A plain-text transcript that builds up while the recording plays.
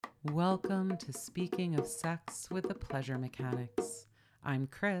Welcome to Speaking of Sex with the Pleasure Mechanics. I'm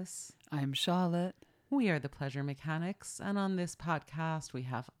Chris. I'm Charlotte. We are the Pleasure Mechanics, and on this podcast, we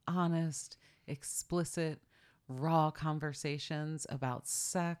have honest, explicit, raw conversations about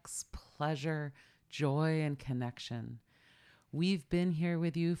sex, pleasure, joy, and connection. We've been here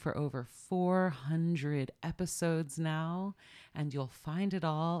with you for over 400 episodes now, and you'll find it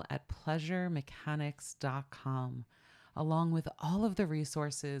all at pleasuremechanics.com, along with all of the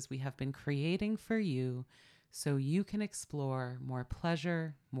resources we have been creating for you so you can explore more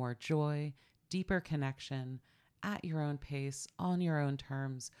pleasure, more joy, deeper connection at your own pace, on your own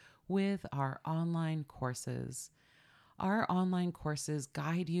terms, with our online courses. Our online courses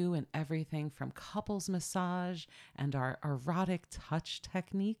guide you in everything from couples massage and our erotic touch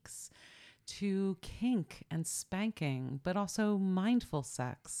techniques to kink and spanking, but also mindful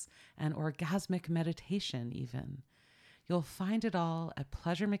sex and orgasmic meditation even. You'll find it all at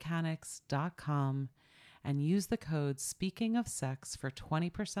pleasuremechanics.com and use the code Speaking of Sex for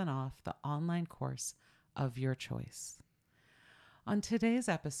 20% off the online course of your choice. On today's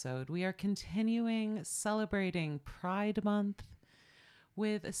episode, we are continuing celebrating Pride Month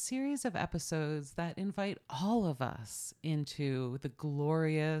with a series of episodes that invite all of us into the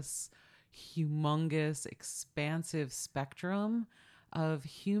glorious, humongous, expansive spectrum of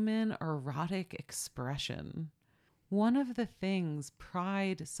human erotic expression. One of the things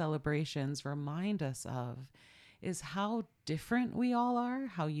Pride celebrations remind us of is how different we all are,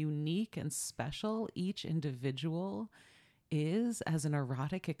 how unique and special each individual is as an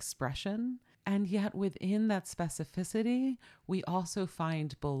erotic expression. And yet within that specificity, we also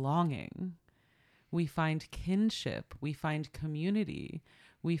find belonging. We find kinship. We find community.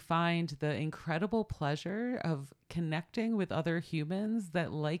 We find the incredible pleasure of connecting with other humans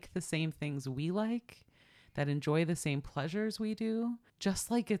that like the same things we like, that enjoy the same pleasures we do. Just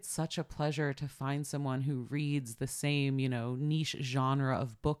like it's such a pleasure to find someone who reads the same, niche genre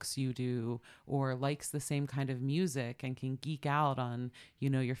of books you do, or likes the same kind of music and can geek out on,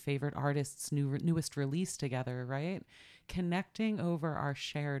 your favorite artist's newest release together, right? Connecting over our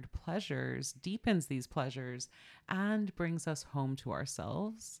shared pleasures deepens these pleasures and brings us home to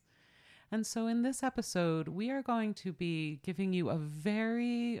ourselves. And so in this episode, we are going to be giving you a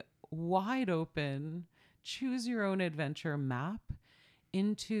very wide open, choose your own adventure map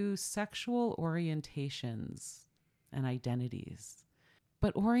into sexual orientations and identities.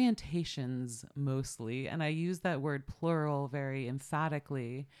 But orientations mostly, and I use that word plural very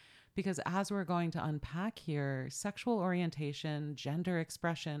emphatically because as we're going to unpack here, sexual orientation, gender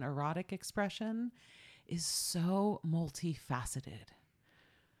expression, erotic expression is so multifaceted,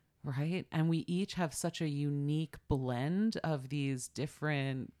 right? And we each have such a unique blend of these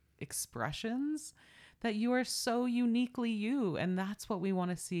different expressions that you are so uniquely you. And that's what we want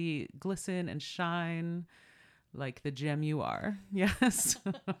to see glisten and shine like the gem you are. Yes.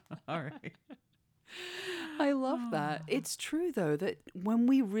 All right. I love that. It's true, though, that when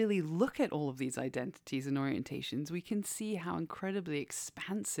we really look at all of these identities and orientations, we can see how incredibly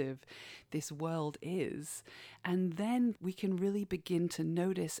expansive this world is. And then we can really begin to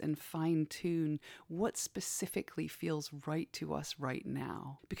notice and fine-tune what specifically feels right to us right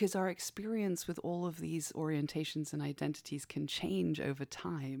now. Because our experience with all of these orientations and identities can change over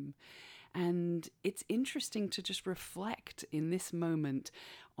time. And it's interesting to just reflect in this moment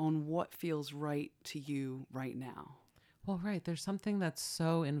on what feels right to you right now. Well, right. There's something that's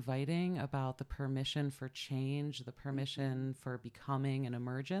so inviting about the permission for change, the permission for becoming and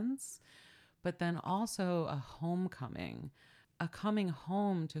emergence, but then also a homecoming, a coming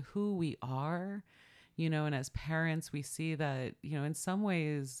home to who we are, and as parents, we see that, in some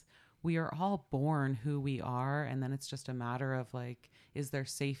ways, we are all born who we are. And then it's just a matter of is there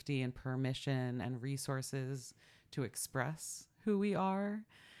safety and permission and resources to express who we are?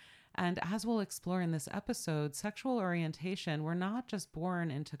 And as we'll explore in this episode, sexual orientation, we're not just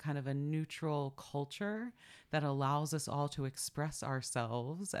born into kind of a neutral culture that allows us all to express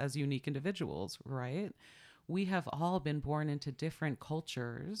ourselves as unique individuals, right? We have all been born into different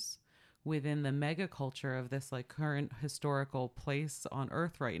cultures within the mega culture of this current historical place on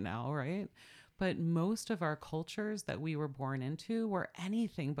earth right now, right? But most of our cultures that we were born into were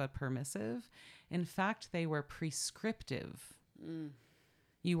anything but permissive. In fact, they were prescriptive.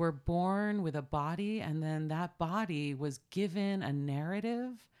 You were born with a body, and then that body was given a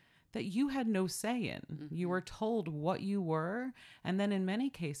narrative that you had no say in. Mm-hmm. You were told what you were, and then in many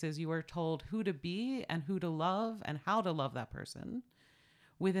cases, you were told who to be and who to love and how to love that person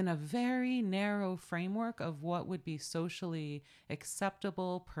within a very narrow framework of what would be socially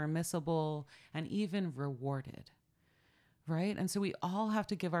acceptable, permissible, and even rewarded. right? And so we all have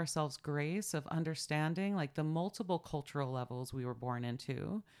to give ourselves grace of understanding like the multiple cultural levels we were born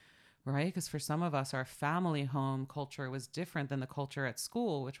into, right? Because for some of us, our family home culture was different than the culture at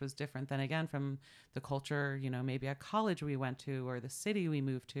school, which was different than, again, from the culture, maybe at college we went to or the city we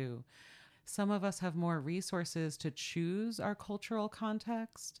moved to. Some of us have more resources to choose our cultural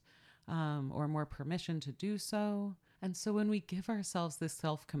context, or more permission to do so. And so when we give ourselves this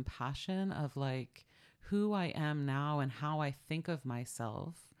self-compassion of like who I am now and how I think of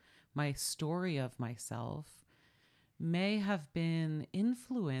myself, my story of myself may have been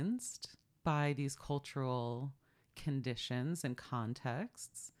influenced by these cultural conditions and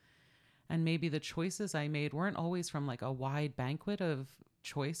contexts. And maybe the choices I made weren't always from like a wide banquet of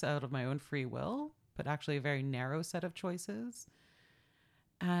choice out of my own free will, but actually a very narrow set of choices.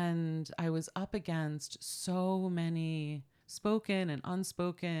 And I was up against so many spoken and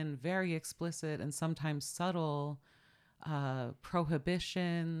unspoken, very explicit and sometimes subtle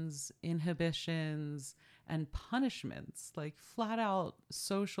prohibitions, inhibitions, and punishments, like flat out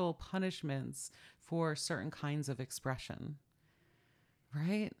social punishments for certain kinds of expression,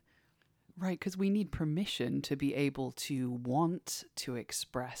 right? Right, because we need permission to be able to want to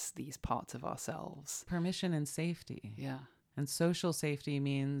express these parts of ourselves. Permission and safety. Yeah. And social safety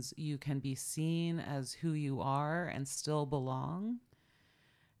means you can be seen as who you are and still belong.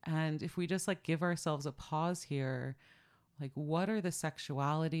 And if we just like give ourselves a pause here, like what are the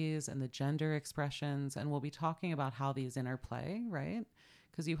sexualities and the gender expressions? And we'll be talking about how these interplay, right?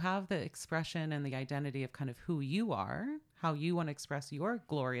 Because you have the expression and the identity of kind of who you are, how you want to express your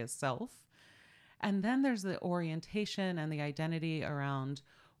glorious self. And then there's the orientation and the identity around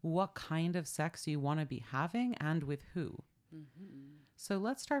what kind of sex you want to be having and with who. Mm-hmm. So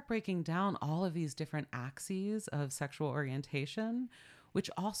let's start breaking down all of these different axes of sexual orientation, which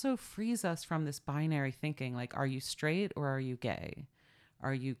also frees us from this binary thinking, like, are you straight or are you gay?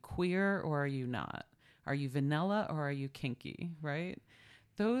 Are you queer or are you not? Are you vanilla or are you kinky, right?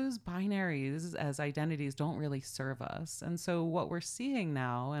 Those binaries as identities don't really serve us. And so what we're seeing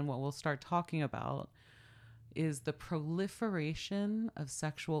now and what we'll start talking about is the proliferation of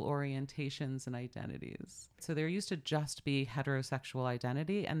sexual orientations and identities. So there used to just be heterosexual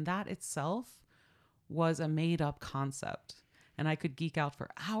identity, and that itself was a made-up concept. And I could geek out for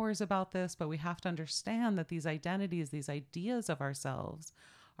hours about this, but we have to understand that these identities, these ideas of ourselves,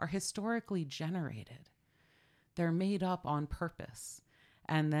 are historically generated. They're made up on purpose.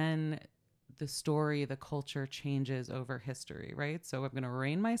 And then the story, the culture changes over history, right? So I'm going to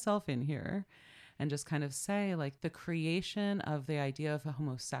rein myself in here and just kind of say, like, the creation of the idea of a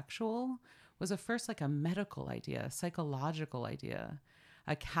homosexual was at first like a medical idea, a psychological idea,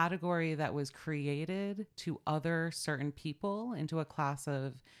 a category that was created to other certain people into a class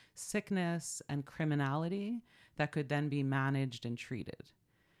of sickness and criminality that could then be managed and treated.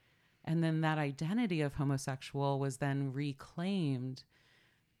 And then that identity of homosexual was then reclaimed,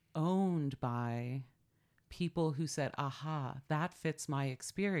 owned by people who said, aha, that fits my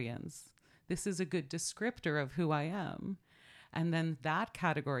experience. This is a good descriptor of who I am. And then that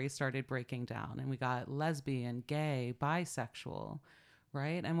category started breaking down, and we got lesbian, gay, bisexual,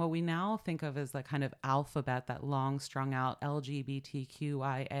 right? And what we now think of as the kind of alphabet, that long strung out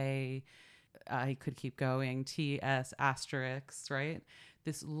LGBTQIA, I could keep going, TS asterisks, right?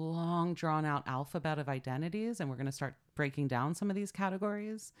 This long drawn out alphabet of identities. And we're going to start breaking down some of these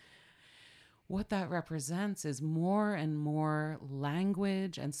categories. What that represents is more and more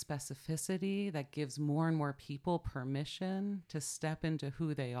language and specificity that gives more and more people permission to step into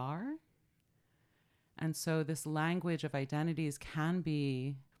who they are. And so this language of identities can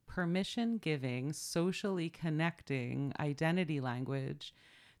be permission-giving, socially connecting identity language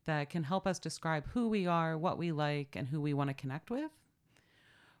that can help us describe who we are, what we like, and who we want to connect with.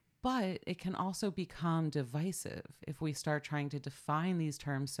 But it can also become divisive if we start trying to define these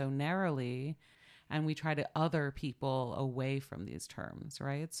terms so narrowly and we try to other people away from these terms,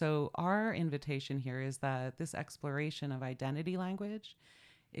 right? So our invitation here is that this exploration of identity language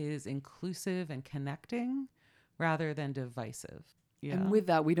is inclusive and connecting rather than divisive. Yeah. And with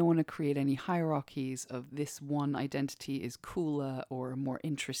that, we don't want to create any hierarchies of this one identity is cooler or more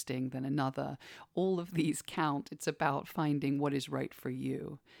interesting than another. All of these count. It's about finding what is right for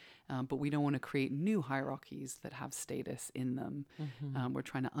you. But we don't want to create new hierarchies that have status in them. Mm-hmm. We're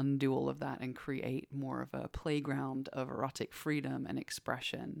trying to undo all of that and create more of a playground of erotic freedom and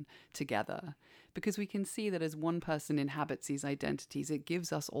expression together. Because we can see that as one person inhabits these identities, it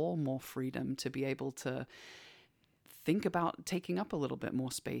gives us all more freedom to be able to think about taking up a little bit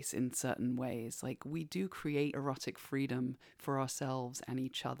more space in certain ways. Like, we do create erotic freedom for ourselves and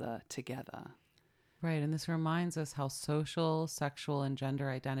each other together. Right. And this reminds us how social, sexual, and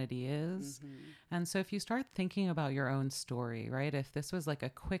gender identity is. And so if you start thinking about your own story, right, if this was like a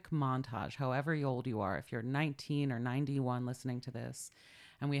quick montage, however old you are, if you're 19 or 91 listening to this,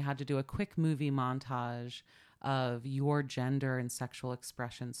 and we had to do a quick movie montage of your gender and sexual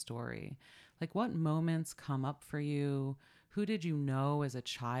expression story, like what moments come up for you? Who did you know as a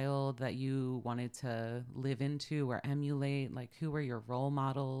child that you wanted to live into or emulate? Like, who were your role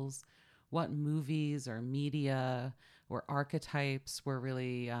models? What movies or media or archetypes were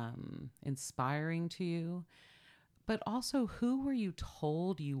really inspiring to you? But also, who were you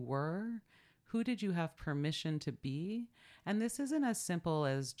told you were? Who did you have permission to be? And this isn't as simple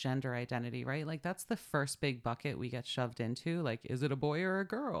as gender identity, right? Like, that's the first big bucket we get shoved into. Like, is it a boy or a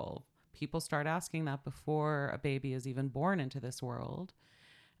girl? People start asking that before a baby is even born into this world.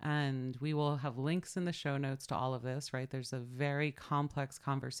 And we will have links in the show notes to all of this, right? There's a very complex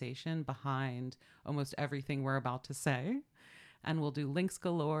conversation behind almost everything we're about to say. And we'll do links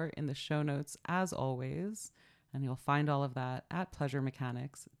galore in the show notes as always. And you'll find all of that at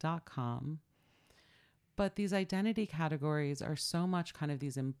pleasuremechanics.com. But these identity categories are so much kind of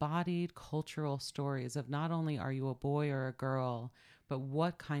these embodied cultural stories of not only are you a boy or a girl, but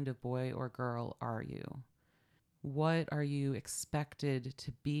what kind of boy or girl are you? What are you expected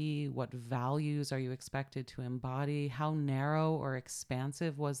to be? What values are you expected to embody? How narrow or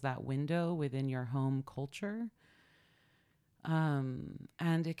expansive was that window within your home culture? And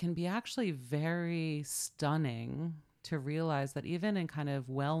it can be actually very stunning to realize that even in kind of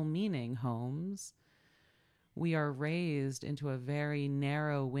well-meaning homes, we are raised into a very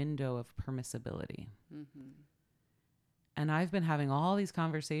narrow window of permissibility. And I've been having all these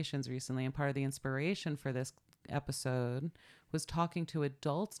conversations recently, and part of the inspiration for this episode was talking to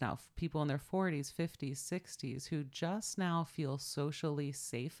adults now, people in their 40s, 50s, 60s, who just now feel socially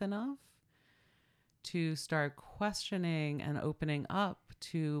safe enough to start questioning and opening up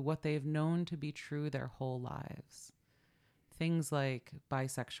to what they've known to be true their whole lives. Things like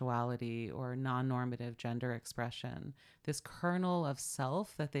bisexuality or non-normative gender expression, this kernel of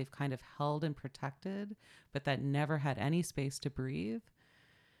self that they've kind of held and protected, but that never had any space to breathe.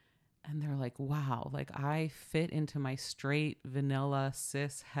 And they're like, wow, like I fit into my straight, vanilla,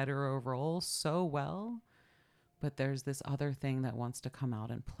 cis, hetero role so well, but there's this other thing that wants to come out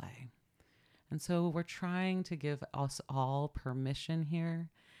and play. And so we're trying to give us all permission here,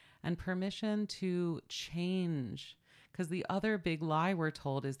 and permission to change. Because the other big lie we're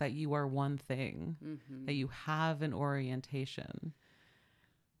told is that you are one thing, that you have an orientation.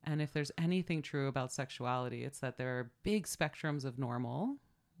 And if there's anything true about sexuality, it's that there are big spectrums of normal,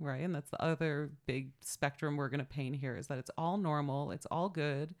 right? And that's the other big spectrum we're going to paint here, is that it's all normal, it's all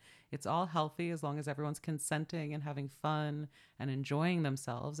good, it's all healthy as long as everyone's consenting and having fun and enjoying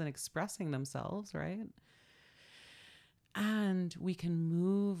themselves and expressing themselves, right? And we can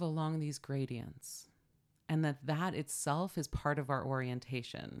move along these gradients, and that itself is part of our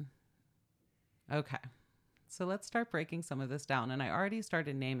orientation. Okay. So let's start breaking some of this down. And I already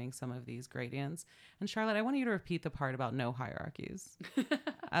started naming some of these gradients. And Charlotte, I want you to repeat the part about no hierarchies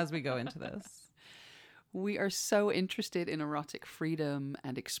as we go into this. We are so interested in erotic freedom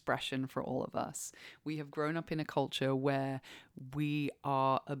and expression for all of us. We have grown up in a culture where we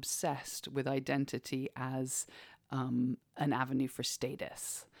are obsessed with identity as an avenue for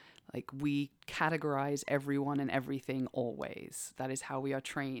status. Like, we categorize everyone and everything always. That is how we are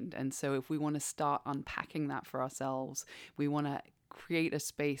trained. And so if we want to start unpacking that for ourselves, we want to create a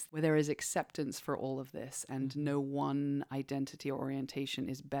space where there is acceptance for all of this, and no one identity or orientation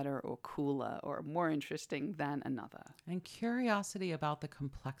is better or cooler or more interesting than another. And curiosity about the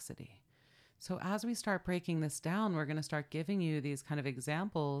complexity. So as we start breaking this down, we're going to start giving you these kind of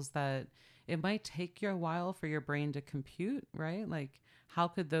examples that it might take you a while for your brain to compute, right? Like, how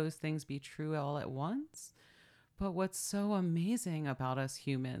could those things be true all at once? But what's so amazing about us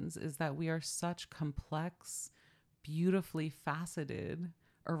humans is that we are such complex, beautifully faceted,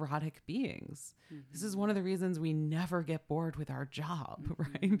 erotic beings. This is one of the reasons we never get bored with our job,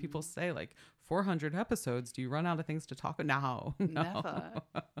 right? People say, like, 400 episodes, do you run out of things to talk about? No. Never.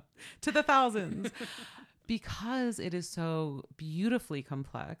 To the thousands. Because it is so beautifully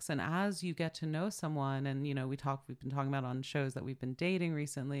complex. And as you get to know someone, and, you know, we've been talking about on shows that we've been dating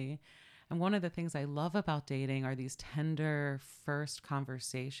recently. And one of the things I love about dating are these tender first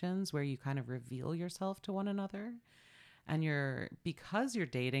conversations where you kind of reveal yourself to one another. And because you're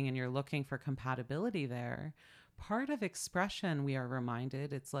dating and you're looking for compatibility there, part of expression, we are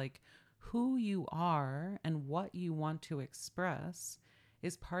reminded, it's like who you are and what you want to express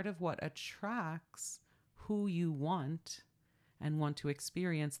is part of what attracts who you want and want to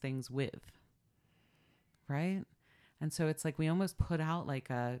experience things with. right? And so it's like we almost put out like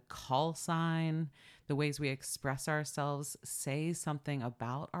a call sign. The ways we express ourselves say something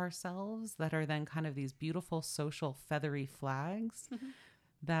about ourselves that are then kind of these beautiful social feathery flags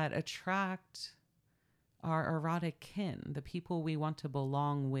that attract our erotic kin, the people we want to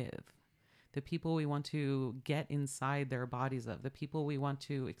belong with, the people we want to get inside their bodies of, the people we want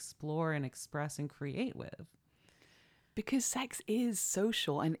to explore and express and create with. Because sex is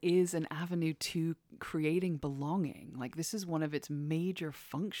social and is an avenue to creating belonging. Like, this is one of its major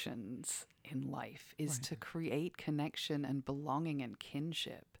functions in life, is to create connection and belonging and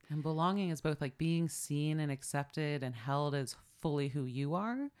kinship. And belonging is both like being seen and accepted and held as fully who you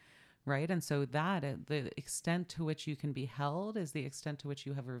are, right? And so that the extent to which you can be held is the extent to which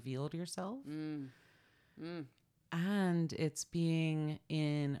you have revealed yourself. And it's being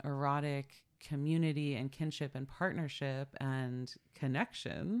in erotic community and kinship and partnership and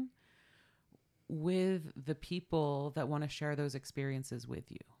connection with the people that want to share those experiences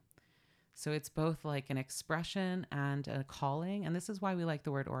with you. So it's both like an expression and a calling. And this is why we like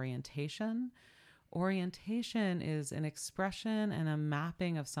the word orientation. Orientation is an expression and a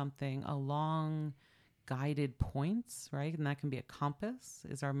mapping of something along guided points, right? And that can be a compass,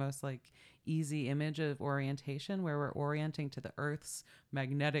 is our most like easy image of orientation, where we're orienting to the Earth's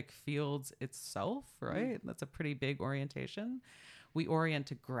magnetic fields itself, right? That's a pretty big orientation. We orient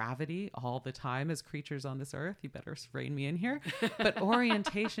to gravity all the time as creatures on this earth. You better rein me in here. But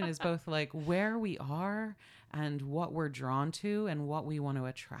orientation is both like where we are and what we're drawn to and what we want to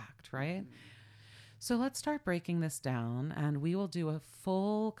attract, right? So let's start breaking this down, and we will do a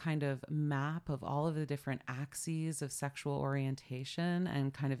full kind of map of all of the different axes of sexual orientation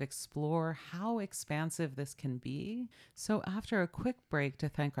and kind of explore how expansive this can be. So after a quick break to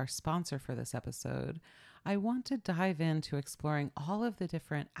thank our sponsor for this episode, I want to dive into exploring all of the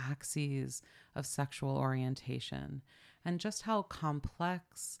different axes of sexual orientation and just how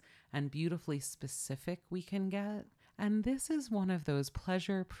complex and beautifully specific we can get. And this is one of those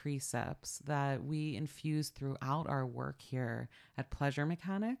pleasure precepts that we infuse throughout our work here at Pleasure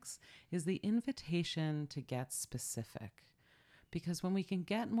Mechanics, is the invitation to get specific. Because when we can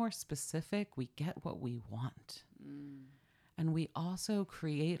get more specific, we get what we want. And we also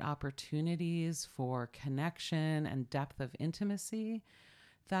create opportunities for connection and depth of intimacy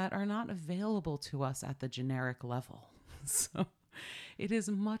that are not available to us at the generic level. So it is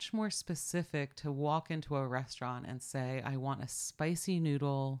much more specific to walk into a restaurant and say, I want a spicy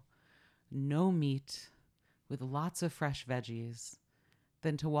noodle, no meat, with lots of fresh veggies,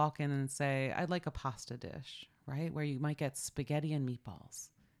 than to walk in and say, I'd like a pasta dish, right? Where you might get spaghetti and meatballs.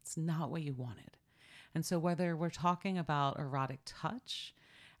 It's not what you wanted. And so whether we're talking about erotic touch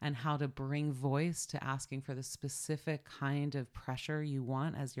and how to bring voice to asking for the specific kind of pressure you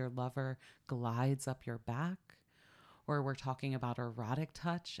want as your lover glides up your back, or we're talking about erotic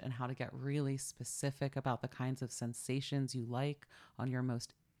touch and how to get really specific about the kinds of sensations you like on your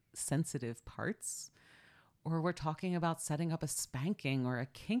most sensitive parts, or we're talking about setting up a spanking or a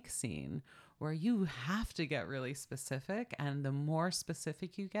kink scene where you have to get really specific, and the more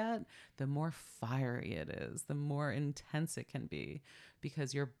specific you get, the more fiery it is, the more intense it can be,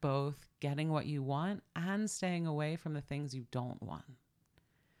 because you're both getting what you want and staying away from the things you don't want,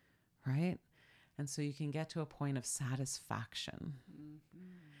 right? And so you can get to a point of satisfaction.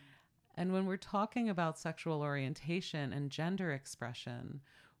 And when we're talking about sexual orientation and gender expression,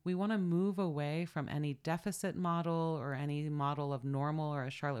 we want to move away from any deficit model or any model of normal, or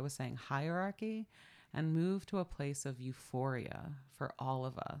as Charlotte was saying, hierarchy, and move to a place of euphoria for all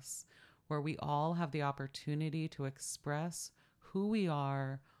of us, where we all have the opportunity to express who we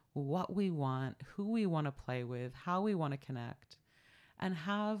are, what we want, who we want to play with, how we want to connect, and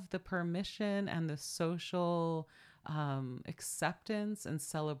have the permission and the social acceptance and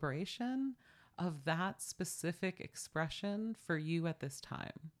celebration of that specific expression for you at this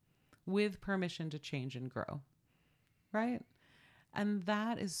time, with permission to change and grow, right? And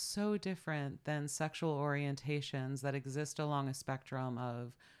that is so different than sexual orientations that exist along a spectrum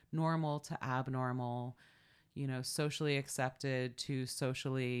of normal to abnormal, socially accepted to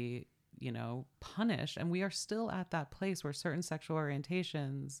socially, punished. And we are still at that place where certain sexual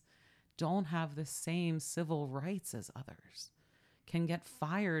orientations don't have the same civil rights as others, can get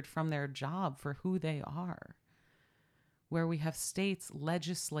fired from their job for who they are, where we have states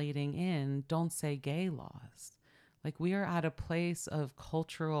legislating in don't say gay laws. Like, we are at a place of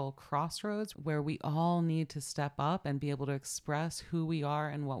cultural crossroads where we all need to step up and be able to express who we are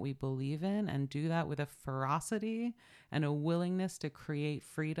and what we believe in, and do that with a ferocity and a willingness to create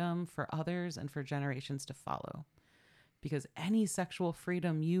freedom for others and for generations to follow. because any sexual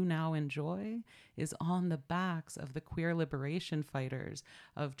freedom you now enjoy is on the backs of the queer liberation fighters,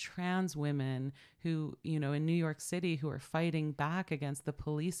 of trans women who, in New York City, who are fighting back against the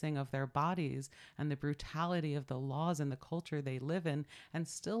policing of their bodies and the brutality of the laws and the culture they live in and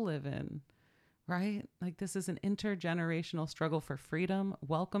still live in. Right? Like, this is an intergenerational struggle for freedom.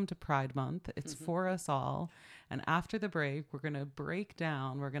 Welcome to Pride Month. It's for us all. And after the break, we're going to break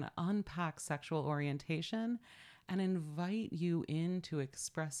down, we're going to unpack sexual orientation and invite you into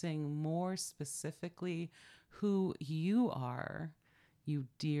expressing more specifically who you are, you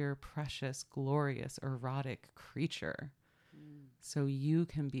dear, precious, glorious, erotic creature. So you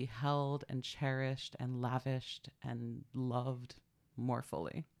can be held and cherished and lavished and loved more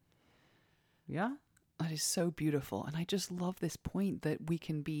fully. Yeah. That is so beautiful. And I just love this point that we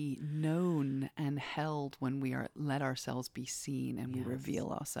can be known and held when we let ourselves be seen and we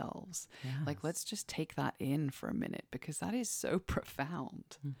reveal ourselves. Yes. Like, let's just take that in for a minute, because that is so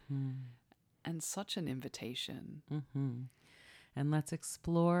profound and such an invitation. And let's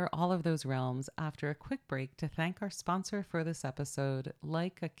explore all of those realms after a quick break to thank our sponsor for this episode,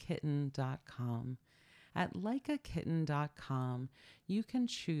 likeakitten.com. At likeakitten.com, you can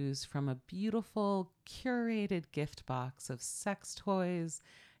choose from a beautiful, curated gift box of sex toys,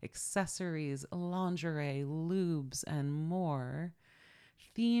 accessories, lingerie, lubes, and more,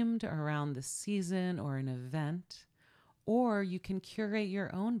 themed around the season or an event. Or you can curate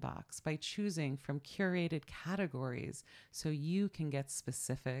your own box by choosing from curated categories so you can get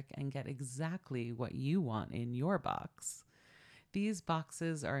specific and get exactly what you want in your box. These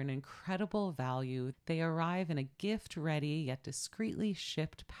boxes are an incredible value. They arrive in a gift-ready yet discreetly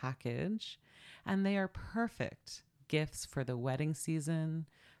shipped package, and they are perfect gifts for the wedding season,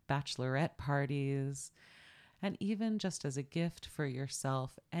 bachelorette parties, and even just as a gift for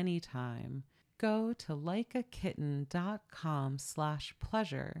yourself anytime. Go to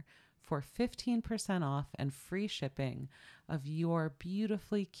likeakitten.com/pleasure for 15% off and free shipping of your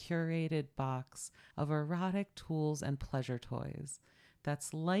beautifully curated box of erotic tools and pleasure toys.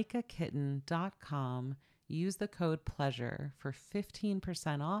 That's likeakitten.com. Use the code PLEASURE for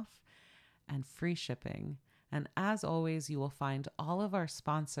 15% off and free shipping. And as always, you will find all of our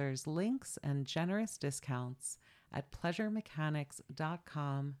sponsors' links and generous discounts at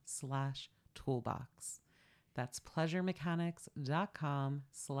pleasuremechanics.com/toolbox. That's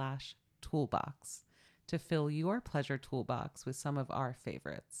pleasuremechanics.com/toolbox to fill your pleasure toolbox with some of our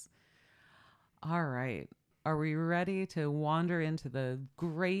favorites. All right. Are we ready to wander into the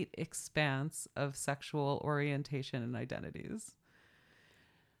great expanse of sexual orientation and identities?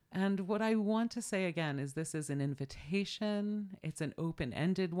 And what I want to say again is this is an invitation. It's an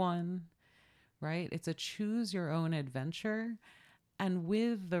open-ended one, right? It's a choose your own adventure. And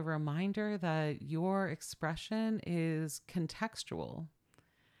with the reminder that your expression is contextual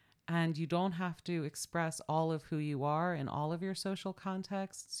and you don't have to express all of who you are in all of your social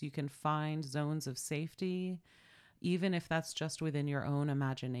contexts. You can find zones of safety, even if that's just within your own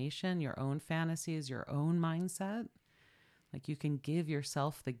imagination, your own fantasies, your own mindset. Like, you can give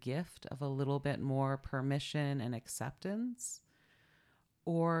yourself the gift of a little bit more permission and acceptance,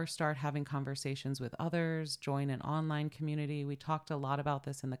 or start having conversations with others, join an online community. We talked a lot about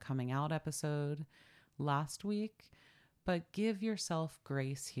this in the coming out episode last week, but give yourself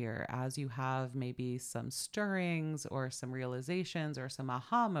grace here as you have maybe some stirrings or some realizations or some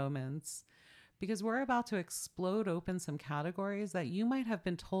aha moments, because we're about to explode open some categories that you might have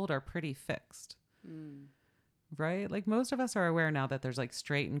been told are pretty fixed. Right? Like, most of us are aware now that there's like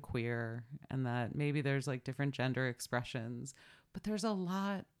straight and queer, and that maybe there's like different gender expressions, but there's a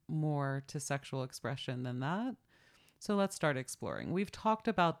lot more to sexual expression than that. So let's start exploring. We've talked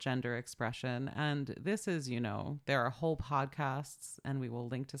about gender expression, and this is, there are whole podcasts, and we will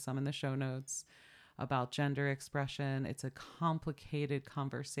link to some in the show notes about gender expression. It's a complicated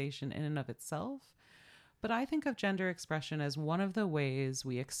conversation in and of itself. But I think of gender expression as one of the ways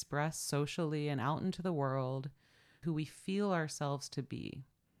we express socially and out into the world who we feel ourselves to be,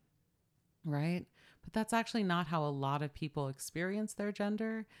 right? But that's actually not how a lot of people experience their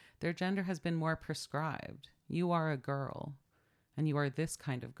gender. Their gender has been more prescribed. You are a girl, and you are this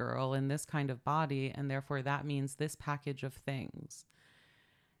kind of girl in this kind of body, and therefore that means this package of things.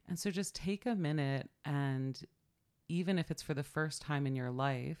 And so just take a minute, and even if it's for the first time in your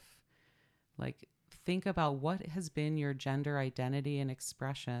life, like, think about what has been your gender identity and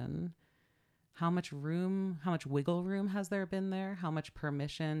expression. How much wiggle room has there been there? How much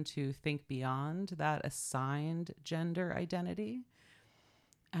permission to think beyond that assigned gender identity?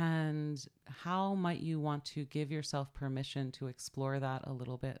 And how might you want to give yourself permission to explore that a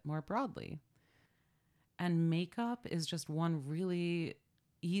little bit more broadly? And makeup is just one really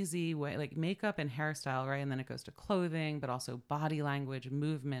easy way, like makeup and hairstyle, right? And then it goes to clothing, but also body language,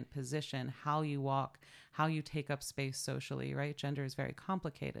 movement, position, how you walk, how you take up space socially, right? Gender is very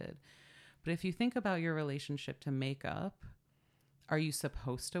complicated. But if you think about your relationship to makeup, are you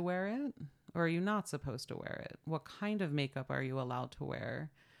supposed to wear it or are you not supposed to wear it? What kind of makeup are you allowed to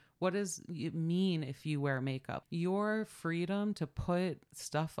wear? What does it mean if you wear makeup? Your freedom to put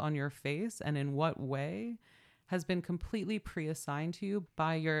stuff on your face and in what way has been completely pre-assigned to you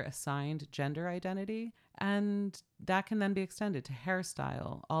by your assigned gender identity. And that can then be extended to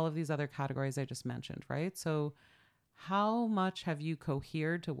hairstyle, all of these other categories I just mentioned, right? So how much have you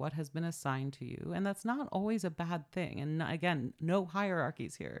cohered to what has been assigned to you? And that's not always a bad thing. And again, no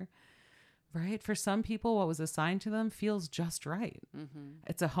hierarchies here. Right? For some people, what was assigned to them feels just right.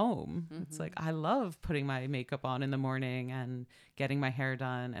 It's a home. It's like, I love putting my makeup on in the morning and getting my hair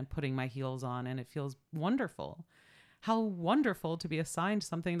done and putting my heels on, and it feels wonderful. How wonderful to be assigned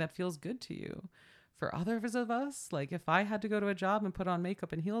something that feels good to you. For others of us, like if I had to go to a job and put on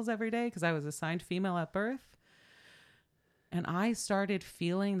makeup and heels every day because I was assigned female at birth, and I started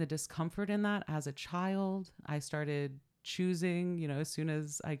feeling the discomfort in that as a child, I started choosing, as soon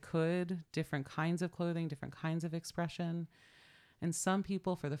as I could, different kinds of clothing, different kinds of expression. And some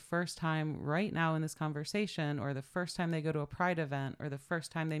people, for the first time right now in this conversation, or the first time they go to a pride event, or the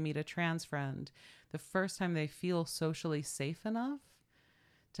first time they meet a trans friend, the first time they feel socially safe enough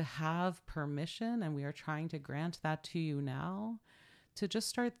to have permission, and we are trying to grant that to you now, to just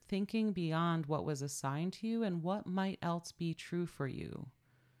start thinking beyond what was assigned to you and what might else be true for you.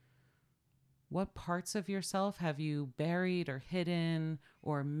 What parts of yourself have you buried or hidden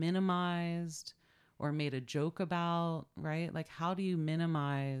or minimized or made a joke about, right? Like, how do you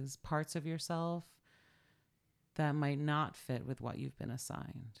minimize parts of yourself that might not fit with what you've been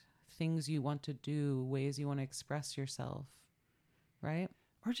assigned? Things you want to do, ways you want to express yourself, right?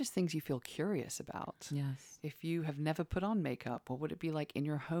 Or just things you feel curious about. Yes. If you have never put on makeup, what would it be like in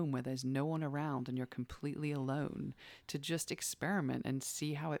your home where there's no one around and you're completely alone to just experiment and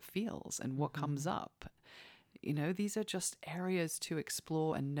see how it feels and what comes up? These are just areas to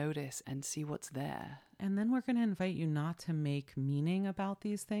explore and notice and see what's there. And then we're going to invite you not to make meaning about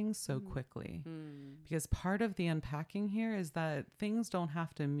these things so quickly. Because part of the unpacking here is that things don't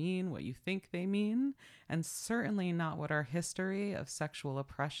have to mean what you think they mean, and certainly not what our history of sexual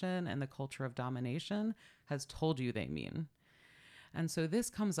oppression and the culture of domination has told you they mean. And so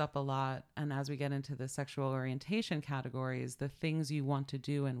this comes up a lot. And as we get into the sexual orientation categories, the things you want to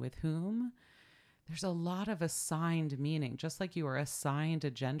do and with whom, there's a lot of assigned meaning. Just like you are assigned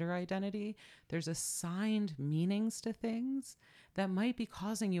a gender identity, there's assigned meanings to things that might be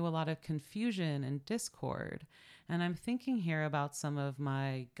causing you a lot of confusion and discord. And I'm thinking here about some of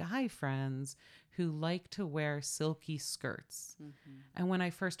my guy friends who like to wear silky skirts. And when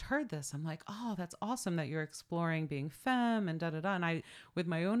I first heard this, I'm like, oh, that's awesome that you're exploring being femme and da-da-da. And I, with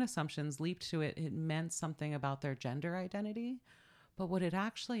my own assumptions, leaped to it. It meant something about their gender identity. But what it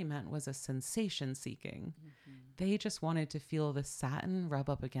actually meant was a sensation seeking. They just wanted to feel the satin rub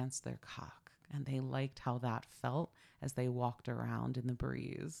up against their cock, and they liked how that felt as they walked around in the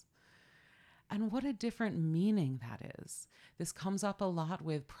breeze. And what a different meaning that is. This comes up a lot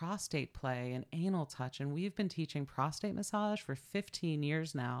with prostate play and anal touch, and we've been teaching prostate massage for 15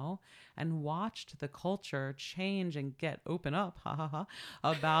 years now and watched the culture change and open up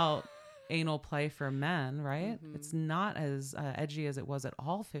about anal play for men, right? It's not as edgy as it was at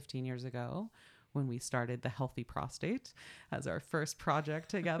all 15 years ago when we started the Healthy Prostate as our first project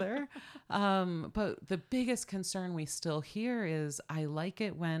together. But the biggest concern we still hear is, I like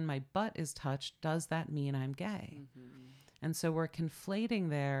it when my butt is touched. Does that mean I'm gay? And so we're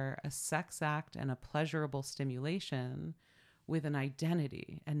conflating there a sex act and a pleasurable stimulation with an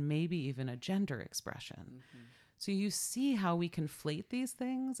identity and maybe even a gender expression. So you see how we conflate these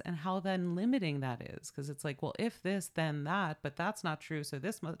things and how then limiting that is, because it's like, well, if this, then that, but that's not true. So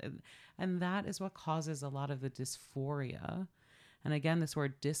this must, and that is what causes a lot of the dysphoria. And again, this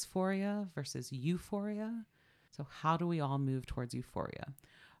word dysphoria versus euphoria. So how do we all move towards euphoria?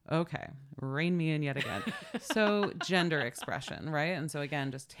 Okay, rein me in yet again. So gender expression, right? And so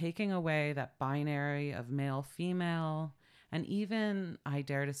again, just taking away that binary of male, female, and even, I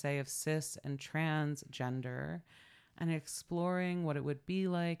dare to say, of cis and trans gender, and exploring what it would be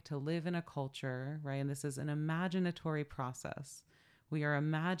like to live in a culture, right? And this is an imaginatory process. We are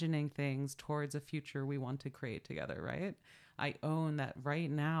imagining things towards a future we want to create together, right? I own that right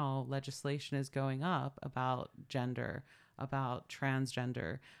now legislation is going up about gender, about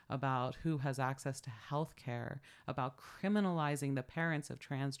transgender, about who has access to health care, about criminalizing the parents of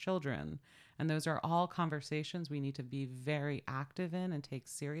trans children. And those are all conversations we need to be very active in and take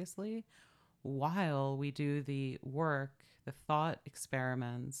seriously while we do the work, the thought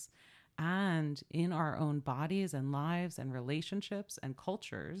experiments, and in our own bodies and lives and relationships and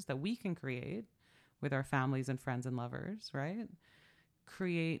cultures that we can create with our families and friends and lovers, right?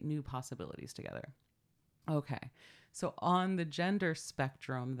 Create new possibilities together. Okay, so on the gender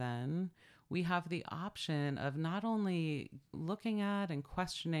spectrum, then, we have the option of not only looking at and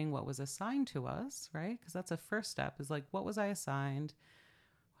questioning what was assigned to us, right? Because that's a first step, is like, what was I assigned?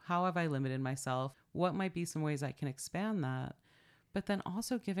 How have I limited myself? What might be some ways I can expand that? But then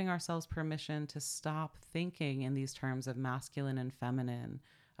also giving ourselves permission to stop thinking in these terms of masculine and feminine,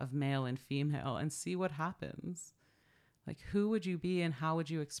 of male and female, and see what happens. Like, who would you be and how would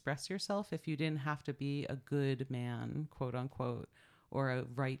you express yourself if you didn't have to be a good man, quote unquote, or a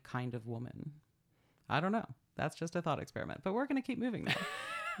right kind of woman? I don't know. That's just a thought experiment, but we're going to keep moving now.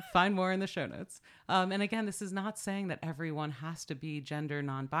 Find more in the show notes. And again, this is not saying that everyone has to be gender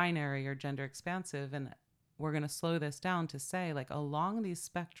non-binary or gender expansive. And we're going to slow this down to say, like, along these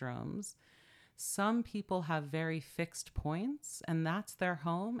spectrums, some people have very fixed points and that's their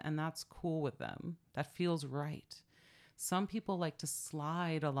home and that's cool with them. That feels right. Some people like to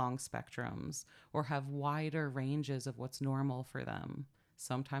slide along spectrums or have wider ranges of what's normal for them.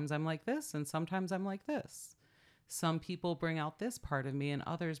 Sometimes I'm like this and sometimes I'm like this. Some people bring out this part of me and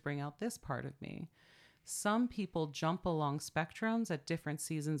others bring out this part of me. Some people jump along spectrums at different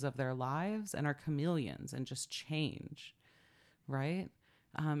seasons of their lives and are chameleons and just change, right?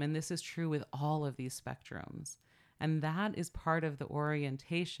 And this is true with all of these spectrums. And that is part of the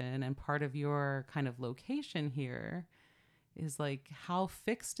orientation and part of your kind of location here is like, how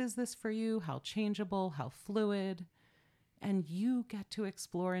fixed is this for you? How changeable, how fluid? And you get to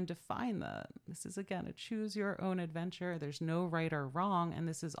explore and define that. This is, again, a choose your own adventure. There's no right or wrong, and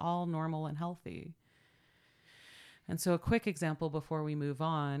this is all normal and healthy. And so a quick example before we move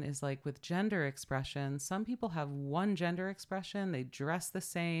on is like with gender expression, some people have one gender expression. They dress the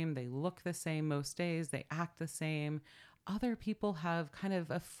same. They look the same most days. They act the same. Other people have kind of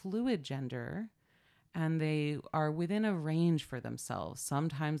a fluid gender and they are within a range for themselves.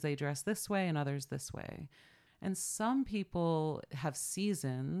 Sometimes they dress this way and others this way. And some people have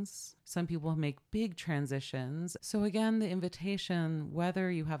seasons. Some people make big transitions. So again, the invitation, whether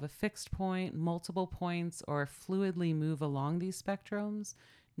you have a fixed point, multiple points, or fluidly move along these spectrums,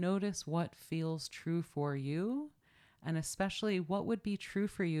 notice what feels true for you. And especially what would be true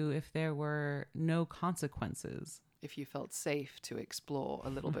for you if there were no consequences. If you felt safe to explore a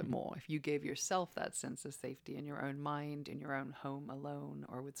little bit more, if you gave yourself that sense of safety in your own mind, in your own home alone,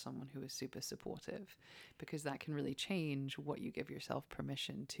 or with someone who is super supportive, because that can really change what you give yourself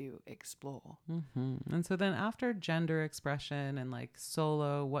permission to explore. Mm-hmm. And so then after gender expression and like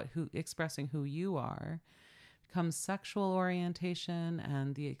solo, expressing who you are, comes sexual orientation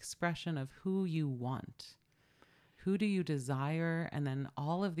and the expression of who you want. Who do you desire? And then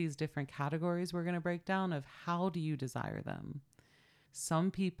all of these different categories we're going to break down of how do you desire them. Some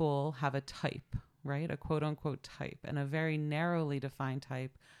people have a type, right? A quote unquote type, and a very narrowly defined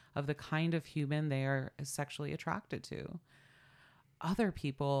type of the kind of human they are sexually attracted to. Other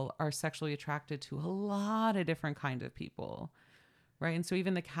people are sexually attracted to a lot of different kinds of people, right? And so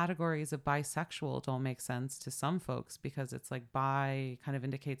even the categories of bisexual don't make sense to some folks because it's like bi kind of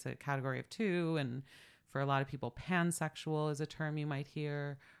indicates a category of two, and for a lot of people, pansexual is a term you might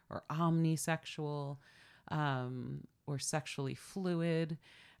hear, or omnisexual, or sexually fluid.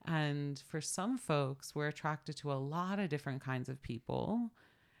 And for some folks, we're attracted to a lot of different kinds of people.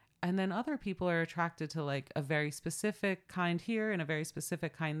 And then other people are attracted to like a very specific kind here and a very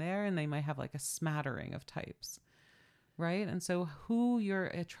specific kind there. And they might have like a smattering of types, right? And so who you're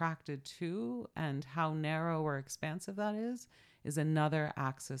attracted to and how narrow or expansive that is another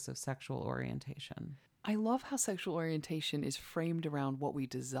axis of sexual orientation. I love how sexual orientation is framed around what we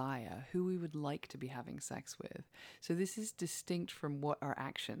desire, who we would like to be having sex with. So this is distinct from what our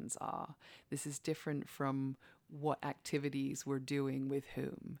actions are. This is different from what activities we're doing with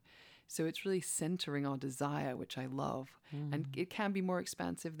whom. So it's really centering our desire, which I love. And it can be more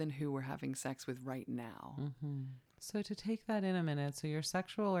expansive than who we're having sex with right now. Mm-hmm. So to take that in a minute, so your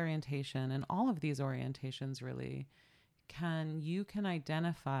sexual orientation and all of these orientations really you can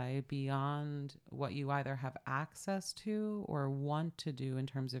identify beyond what you either have access to or want to do in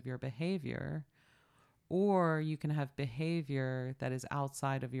terms of your behavior, or you can have behavior that is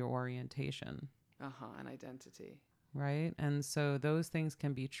outside of your orientation. An identity. Right? And so those things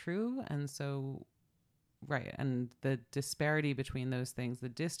can be true. And so Right. And the disparity between those things, the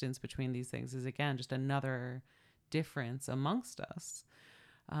distance between these things is, again, just another difference amongst us.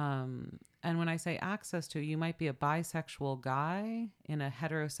 And when I say access to, you might be a bisexual guy in a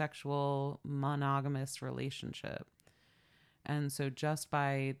heterosexual monogamous relationship. And so just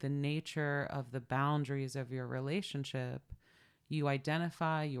by the nature of the boundaries of your relationship, you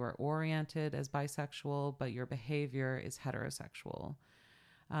identify, you are oriented as bisexual, but your behavior is heterosexual.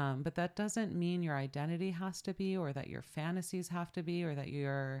 But that doesn't mean your identity has to be, or that your fantasies have to be, or that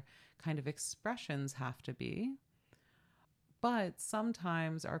your kind of expressions have to be. But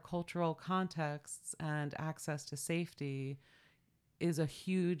sometimes our cultural contexts and access to safety is a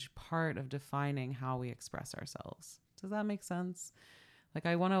huge part of defining how we express ourselves. Does that make sense? Like,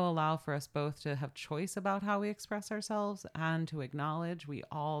 I want to allow for us both to have choice about how we express ourselves and to acknowledge we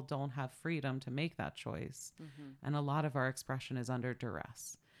all don't have freedom to make that choice. And a lot of our expression is under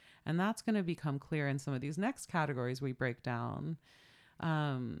duress. And that's going to become clear in some of these next categories we break down.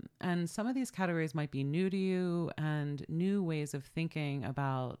 And some of these categories might be new to you, and new ways of thinking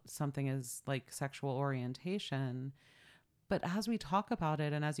about something as like sexual orientation. But as we talk about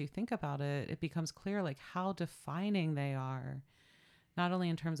it and as you think about it, it becomes clear like how defining they are, not only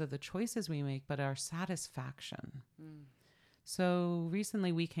in terms of the choices we make, but our satisfaction. So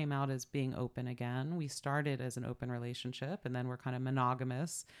recently we came out as being open again. We started as an open relationship, and then we're kind of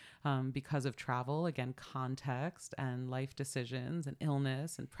monogamous because of travel, again, context and life decisions and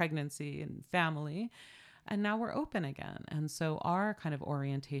illness and pregnancy and family. And now we're open again. And so our kind of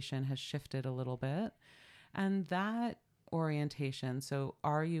orientation has shifted a little bit. And that orientation, so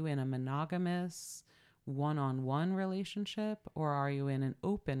are you in a monogamous one-on-one relationship, or are you in an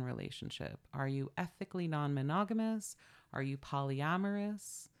open relationship? Are you ethically non-monogamous? Are you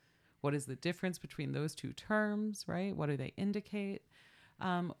polyamorous? What is the difference between those two terms, right? What do they indicate?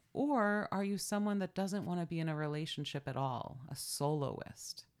 Or are you someone that doesn't want to be in a relationship at all, a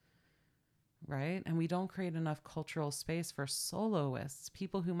soloist, right? And we don't create enough cultural space for soloists,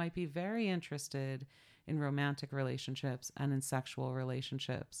 people who might be very interested in romantic relationships and in sexual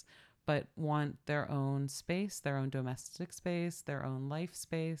relationships, but want their own space, their own domestic space, their own life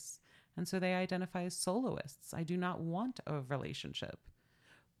space. And so they identify as soloists. I do not want a relationship,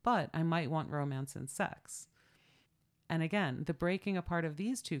 but I might want romance and sex. And again, the breaking apart of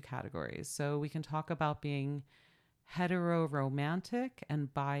these two categories. So we can talk about being hetero-romantic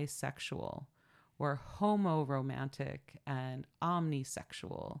and bisexual, or homo-romantic and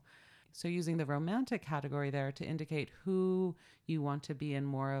omnisexual. So using the romantic category there to indicate who you want to be in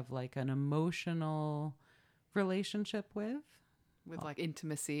more of like an emotional relationship with like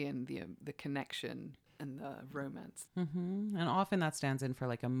intimacy and the connection and the romance. And often that stands in for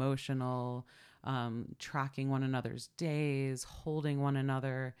like emotional, tracking one another's days, holding one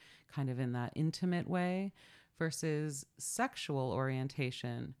another kind of in that intimate way, versus sexual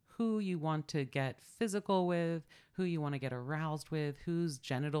orientation, who you want to get physical with, who you want to get aroused with, whose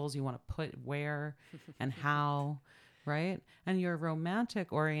genitals you want to put where and how, right? And your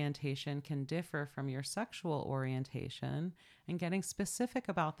romantic orientation can differ from your sexual orientation, and getting specific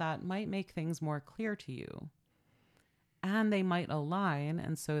about that might make things more clear to you. And they might align,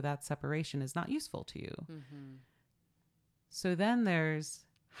 and so that separation is not useful to you. So then there's,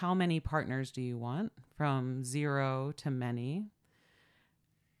 how many partners do you want, from 0 to many?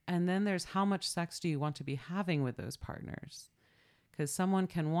 And then there's, how much sex do you want to be having with those partners? Because someone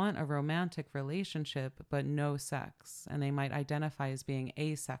can want a romantic relationship, but no sex, and they might identify as being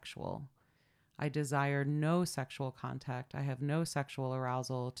asexual. I desire no sexual contact. I have no sexual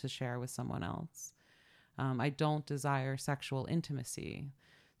arousal to share with someone else. I don't desire sexual intimacy.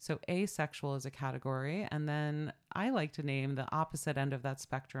 So asexual is a category. And then I like to name the opposite end of that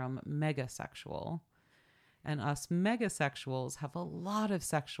spectrum megasexual. And us megasexuals have a lot of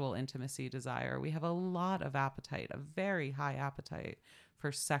sexual intimacy desire. We have a lot of appetite, a very high appetite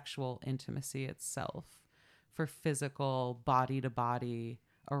for sexual intimacy itself, for physical, body-to-body,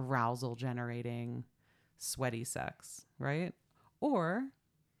 arousal-generating, sweaty sex, right? Or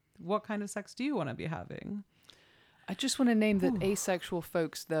what kind of sex do you want to be having? I just want to name that asexual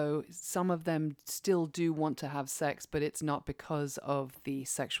folks, though, some of them still do want to have sex, but it's not because of the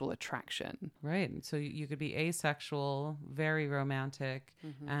sexual attraction. Right. So you could be asexual, very romantic,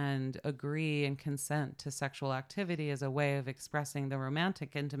 and agree and consent to sexual activity as a way of expressing the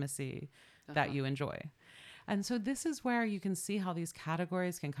romantic intimacy that you enjoy. And so this is where you can see how these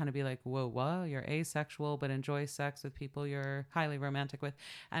categories can kind of be like, whoa, you're asexual, but enjoy sex with people you're highly romantic with.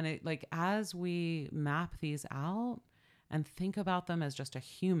 And it, like, as we map these out and think about them as just a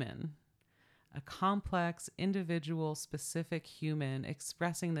human, a complex, individual, specific human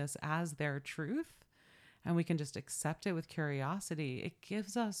expressing this as their truth and we can just accept it with curiosity, it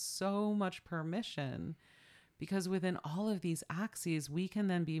gives us so much permission, because within all of these axes, we can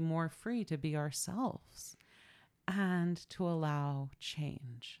then be more free to be ourselves and to allow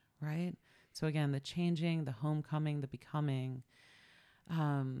change, right? So again, the changing, the homecoming, the becoming.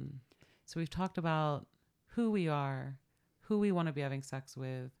 So we've talked about who we are, who we want to be having sex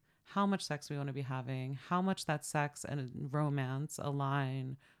with, how much sex we want to be having, how much that sex and romance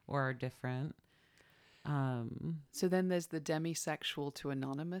align or are different. So then there's the demisexual to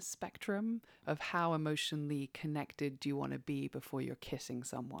anonymous spectrum of how emotionally connected do you want to be before you're kissing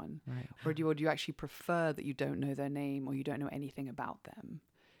someone? Right. Or do you actually prefer that you don't know their name or you don't know anything about them?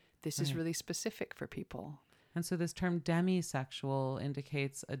 This is Right. really specific for people. And so this term demisexual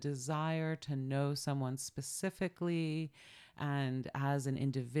indicates a desire to know someone specifically and as an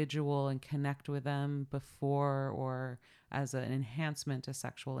individual and connect with them before or as an enhancement to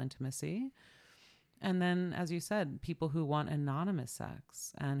sexual intimacy. And then, as you said, people who want anonymous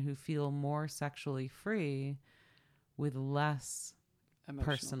sex and who feel more sexually free with less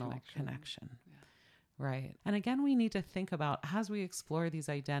Emotional personal connection. Right. And again, we need to think about, as we explore these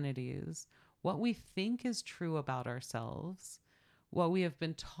identities, what we think is true about ourselves, what we have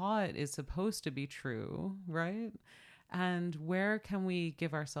been taught is supposed to be true, right? And where can we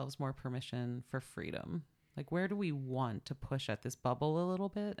give ourselves more permission for freedom? Like, where do we want to push at this bubble a little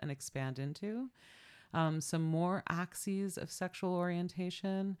bit and expand into? Some more axes of sexual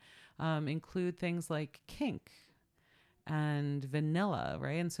orientation include things like kink and vanilla,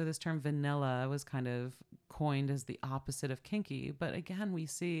 right? And so this term vanilla was kind of coined as the opposite of kinky. But again, we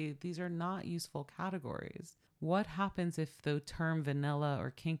see these are not useful categories. What happens if the term vanilla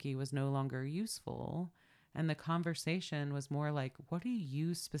or kinky was no longer useful and the conversation was more like, what do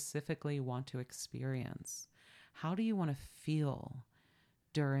you specifically want to experience? How do you want to feel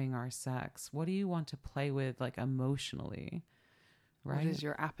during our sex? What do you want to play with, like, emotionally? Right? What is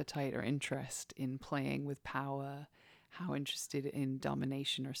your appetite or interest in playing with power? How interested in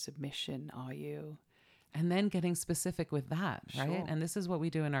domination or submission are you? And then getting specific with that, right? Sure. And this is what we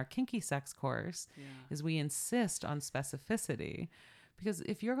do in our kinky sex course, is we insist on specificity. Because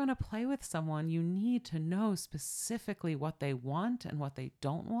if you're going to play with someone, you need to know specifically what they want and what they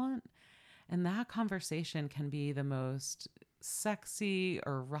don't want. And that conversation can be the most sexy,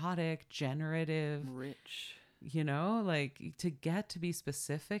 erotic, generative, Rich. you know, like to get to be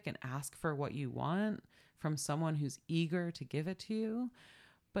specific and ask for what you want from someone who's eager to give it to you.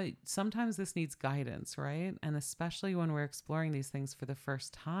 But sometimes this needs guidance, right? And especially when we're exploring these things for the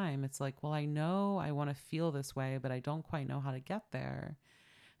first time, it's like, well, I know I want to feel this way, but I don't quite know how to get there.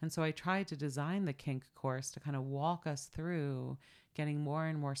 And so I tried to design the kink course to kind of walk us through getting more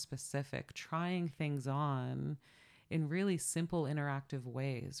and more specific, trying things on in really simple interactive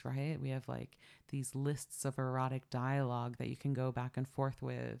ways, right? We have like these lists of erotic dialogue that you can go back and forth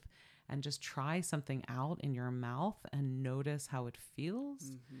with and just try something out in your mouth and notice how it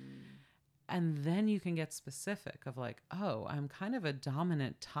feels. And then you can get specific of like, oh, I'm kind of a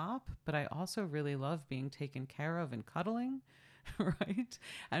dominant top, but I also really love being taken care of and cuddling, right?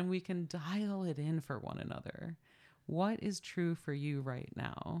 And we can dial it in for one another. What is true for you right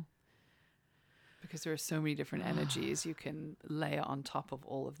now? Because there are so many different energies you can layer on top of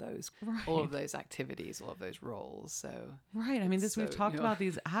all of those activities, all of those roles. So right. I mean, we've talked about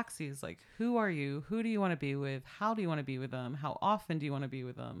these axes, like who are you? Who do you want to be with? How do you want to be with them? How often do you want to be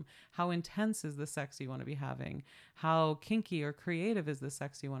with them? How intense is the sex you want to be having? How kinky or creative is the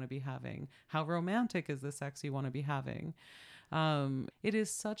sex you want to be having? How romantic is the sex you want to be having? It is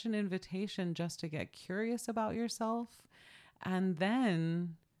such an invitation just to get curious about yourself and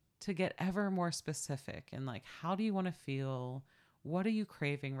then to get ever more specific and like, how do you want to feel? What are you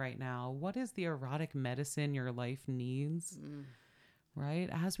craving right now? What is the erotic medicine your life needs? Right?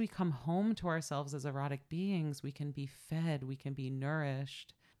 As we come home to ourselves as erotic beings, we can be fed, we can be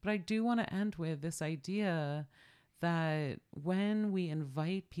nourished. But I do want to end with this idea that when we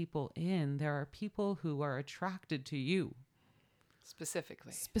invite people in, there are people who are attracted to you.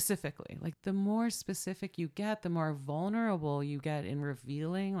 Specifically. Like the more specific you get, the more vulnerable you get in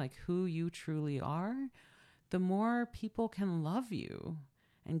revealing like who you truly are, the more people can love you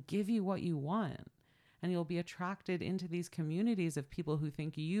and give you what you want. And you'll be attracted into these communities of people who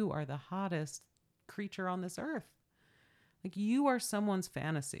think you are the hottest creature on this earth. Like you are someone's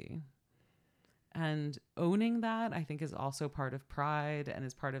fantasy. And owning that, I think, is also part of pride and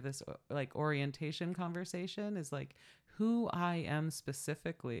is part of this like orientation conversation is like who I am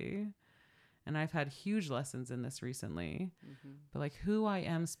specifically. And I've had huge lessons in this recently, but like who I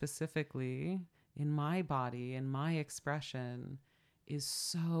am specifically in my body and my expression is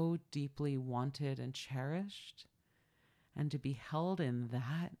so deeply wanted and cherished. And to be held in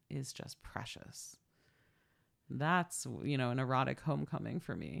that is just precious. That's, an erotic homecoming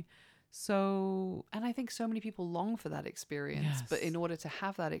for me. So, and I think so many people long for that experience, yes. but in order to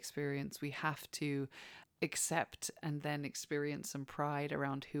have that experience, we have to accept and then experience some pride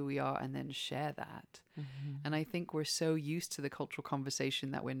around who we are and then share that. Mm-hmm. And I think we're so used to the cultural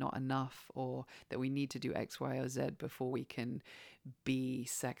conversation that we're not enough, or that we need to do X, Y, or Z before we can be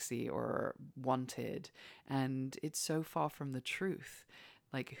sexy or wanted. And it's so far from the truth.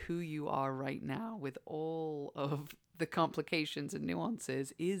 Like, who you are right now with all of the complications and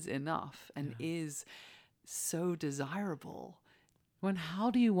nuances is enough and is so desirable. When how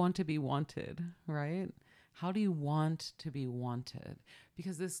do you want to be wanted, right? How do you want to be wanted?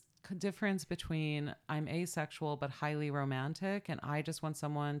 Because this difference between I'm asexual but highly romantic and I just want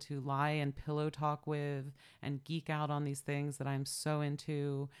someone to lie and pillow talk with and geek out on these things that I'm so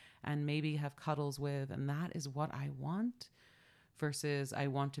into and maybe have cuddles with, and that is what I want, versus I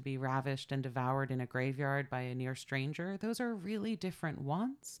want to be ravished and devoured in a graveyard by a near stranger. Those are really different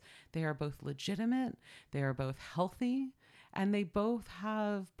wants. They are both legitimate. They are both healthy. And they both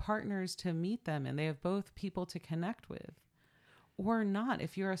have partners to meet them, and they have both people to connect with. Or not.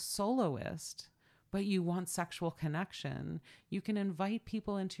 If you're a soloist, but you want sexual connection, you can invite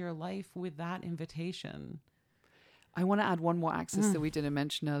people into your life with that invitation. I want to add one more axis that we didn't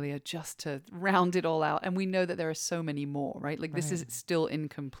mention earlier, just to round it all out. And we know that there are so many more, right? Like, this is still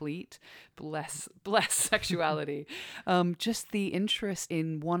incomplete. Bless sexuality. Just the interest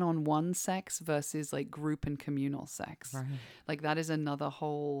in one-on-one sex versus like group and communal sex. Right. Like, that is another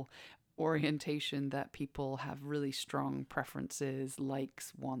whole orientation that people have really strong preferences,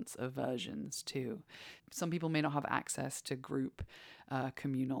 likes, wants, aversions to. Some people may not have access to group,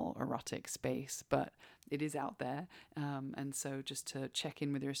 communal, erotic space, but it is out there. And so just to check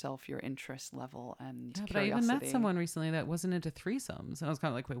in with yourself, your interest level and yeah, curiosity. but I even met someone recently that wasn't into threesomes. And I was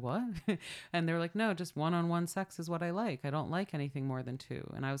kind of like, wait, what? And they were like, no, just one-on-one sex is what I like. I don't like anything more than two.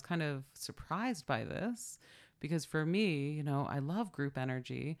 And I was kind of surprised by this. Because for me, I love group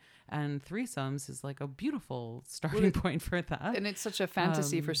energy, and threesomes is like a beautiful starting point for that. And it's such a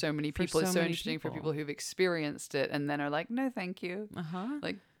fantasy for so many people. It's so interesting for people who've experienced it and then are like, no, thank you.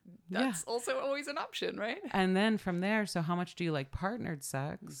 Like, that's also always an option, right? And then from there, so how much do you like partnered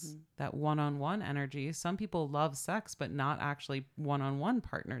sex? That one-on-one energy. Some people love sex, but not actually one-on-one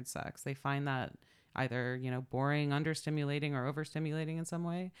partnered sex. They find that either, boring, understimulating, or overstimulating in some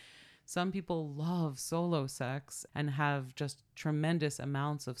way. Some people love solo sex and have just tremendous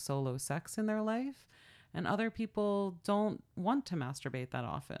amounts of solo sex in their life. And other people don't want to masturbate that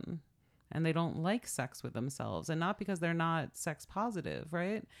often. And they don't like sex with themselves. And not because they're not sex positive,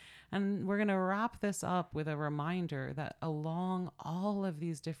 right? And we're going to wrap this up with a reminder that along all of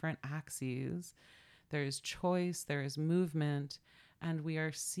these different axes, there is choice, there is movement, and we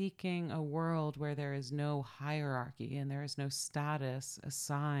are seeking a world where there is no hierarchy and there is no status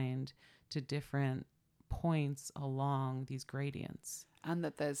assigned to different points along these gradients. And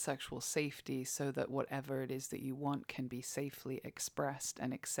that there's sexual safety, so that whatever it is that you want can be safely expressed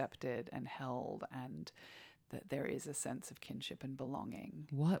and accepted and held, and that there is a sense of kinship and belonging.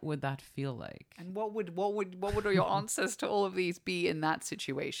 What would that feel like? And what would your answers to all of these be in that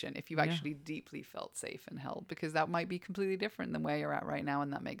situation if you actually deeply felt safe and held? Because that might be completely different than where you're at right now,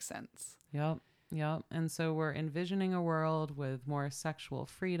 and that makes sense. Yep. And so we're envisioning a world with more sexual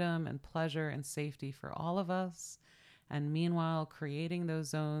freedom and pleasure and safety for all of us. And meanwhile, creating those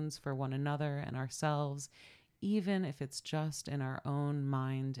zones for one another and ourselves, even if it's just in our own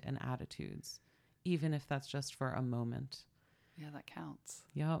mind and attitudes. Even if that's just for a moment. Yeah, that counts.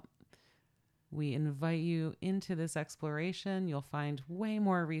 Yep. We invite you into this exploration. You'll find way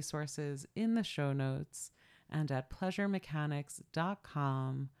more resources in the show notes and at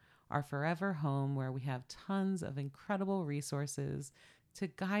pleasuremechanics.com, our forever home where we have tons of incredible resources to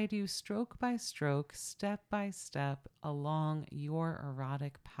guide you stroke by stroke, step by step along your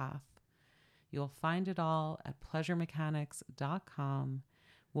erotic path. You'll find it all at pleasuremechanics.com.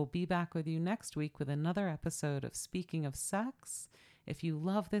 We'll be back with you next week with another episode of Speaking of Sex. If you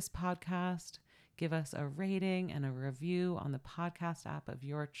love this podcast, give us a rating and a review on the podcast app of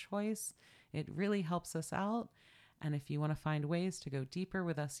your choice. It really helps us out. And if you want to find ways to go deeper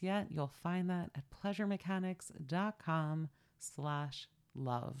with us yet, you'll find that at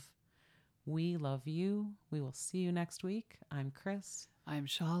pleasuremechanics.com/love. We love you. We will see you next week. I'm Chris. I'm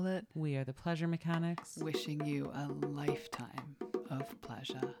Charlotte. We are the Pleasure Mechanics. Wishing you a lifetime of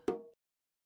pleasure.